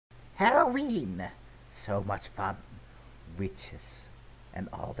Halloween! So much fun. Witches and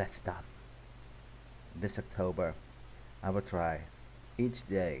all that stuff. This October, I will try each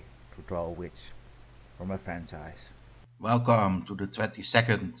day to draw a witch for my franchise. Welcome to the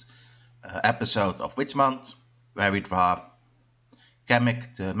 22nd episode of Witch Month, where we draw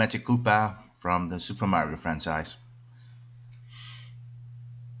Kamek, the Magic Koopa from the Super Mario franchise.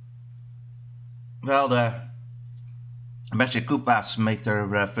 Well, the Magic Koopas made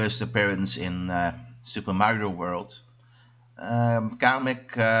their first appearance in Super Mario World.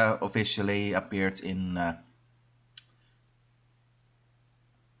 Kamek officially appeared in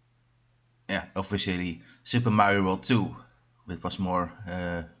officially Super Mario World 2, which was more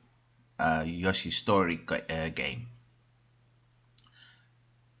Yoshi's story game.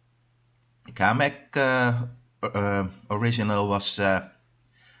 Kamek original was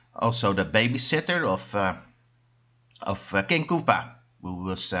also the babysitter of King Koopa, who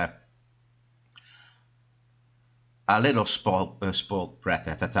was a little spoiled brat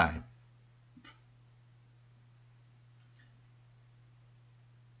at the time.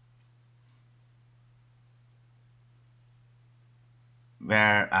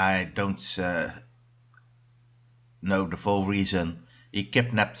 Where I don't know the full reason, he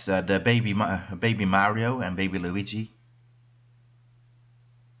kidnapped the baby Mario and baby Luigi.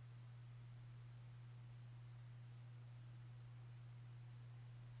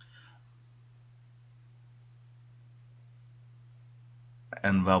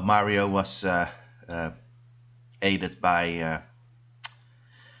 And while Mario was aided by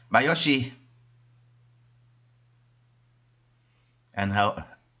Yoshi,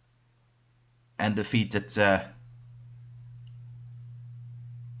 and defeated the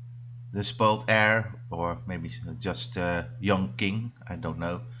spoiled heir, or maybe just young king, I don't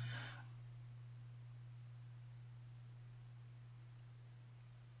know.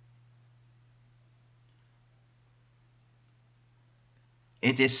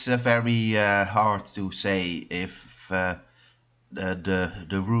 It is very hard to say if the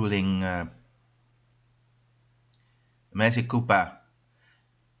ruling Magic Koopa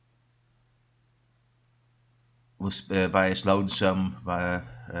was by his lonesome.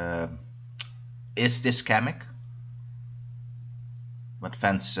 Is this Kamek? But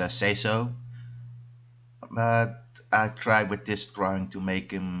fans say so. But I try with this drawing to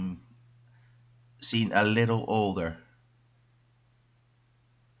make him seem a little older.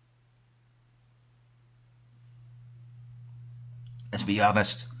 Let's be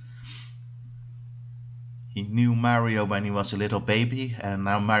honest. He knew Mario when he was a little baby, and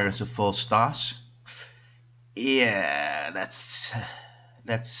now Mario's a full stars. Yeah, let's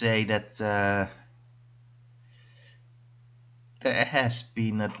say that there has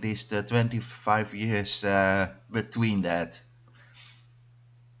been at least 25 years between that.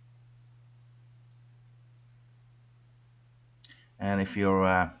 And if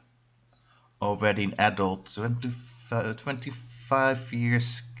you're already an adult, 25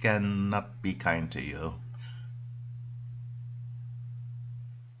 years cannot be kind to you.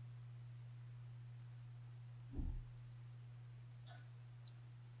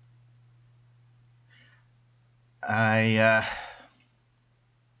 I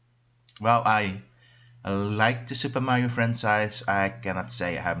like the Super Mario franchise. I cannot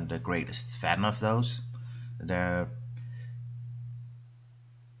say I'm the greatest fan of those. They're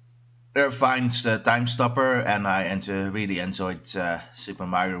fine time stopper, and I really enjoyed Super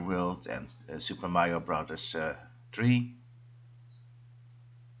Mario World and Super Mario Brothers 3,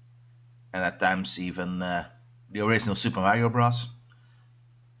 and at times even the original Super Mario Bros.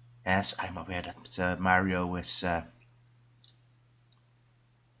 As I'm aware that Mario is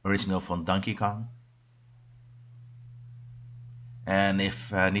original from Donkey Kong. And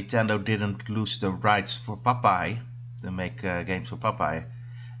if Nintendo didn't lose the rights for Popeye to make games for Popeye,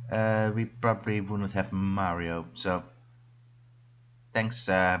 we probably wouldn't have Mario. So thanks,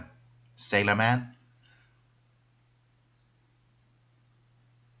 Sailor Man.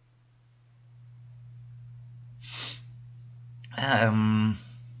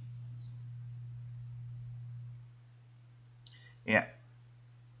 Yeah.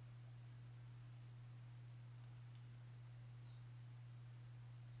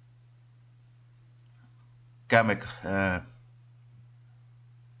 Kamek,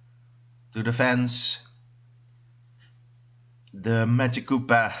 to the fans, the Magic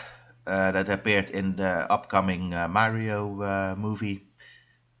Koopa that appeared in the upcoming Mario movie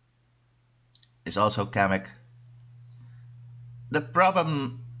is also Kamek. The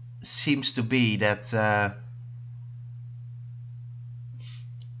problem seems to be that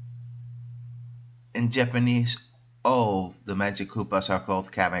in Japanese all the Magic Koopas are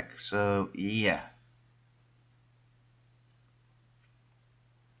called Kamek, so yeah.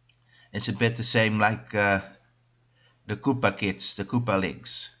 It's a bit the same like the Koopa Kids, the Koopa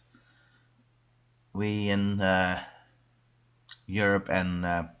Links. We in Europe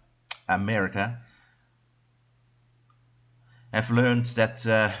and America have learned that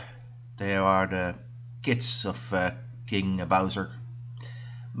they are the kids of King Bowser.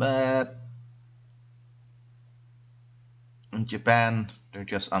 But in Japan, they're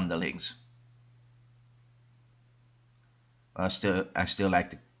just underlings. I still like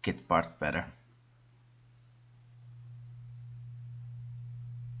the kid part better.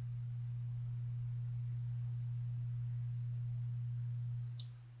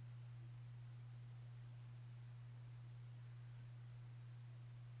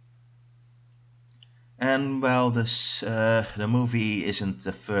 And well, the movie isn't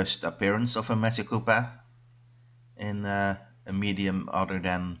the first appearance of a Magic Koopa in a medium other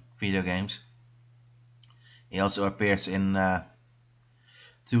than video games. He also appears in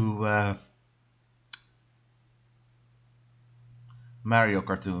two Mario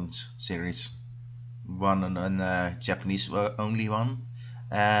cartoons series. One on Japanese only one,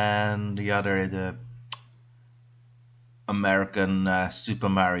 and the other the American Super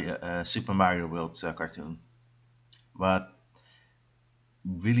Mario World cartoon. But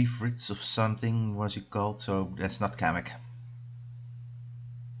Willy Fritz of something was he called, so that's not Kamek.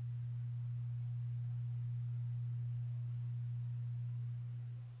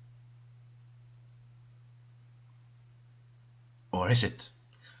 Or is it?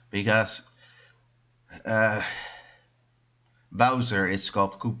 Because uh, Bowser is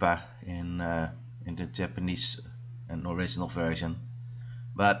called Koopa in the Japanese and original version,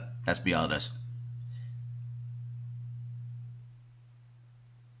 but let's be honest.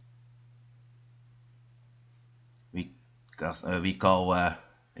 We we call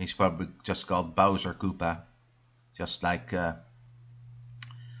he's probably just called Bowser Koopa, just like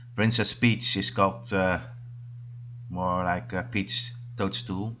Princess Peach is called more like Peach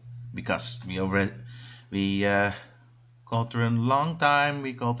Toadstool, because we called her in a long time.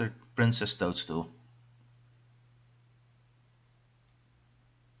 We called her Princess Toadstool.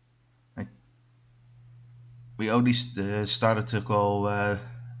 We only started to call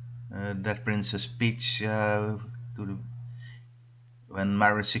that Princess Peach when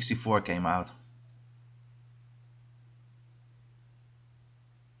Mario 64 came out.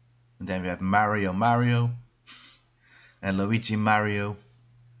 And then we have Mario and Luigi Mario.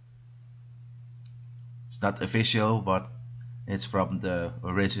 It's not official, but it's from the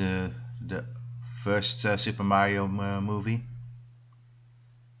original, the first Super Mario movie.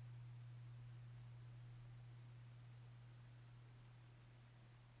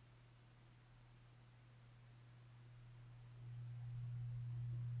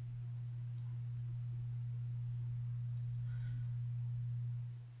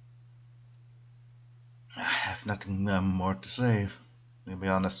 I have nothing more to say, to be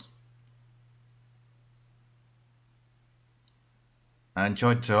honest. I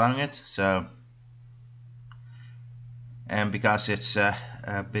enjoyed drawing it, so, and because it's a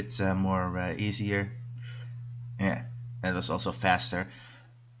bit more easier, yeah, it was also faster.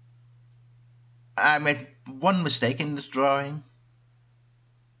 I made one mistake in this drawing,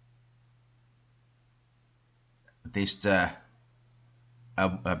 at least a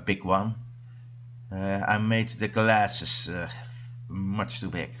big one. I made the glasses much too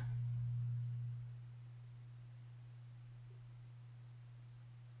big.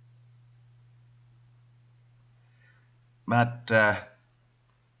 But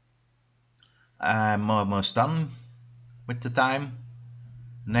I'm almost done with the time.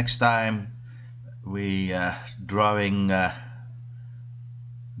 Next time we drawing the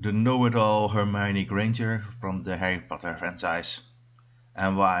know-it-all Hermione Granger from the Harry Potter franchise.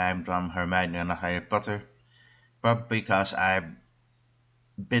 And why I'm drawing Hermione and Harry Potter? Probably because I'm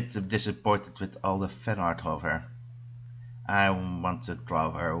a bit disappointed with all the fan art of her. I want to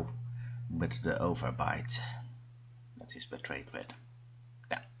draw her with the overbite that he's betrayed with.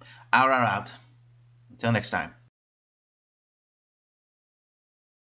 Yeah, hour out. Until next time.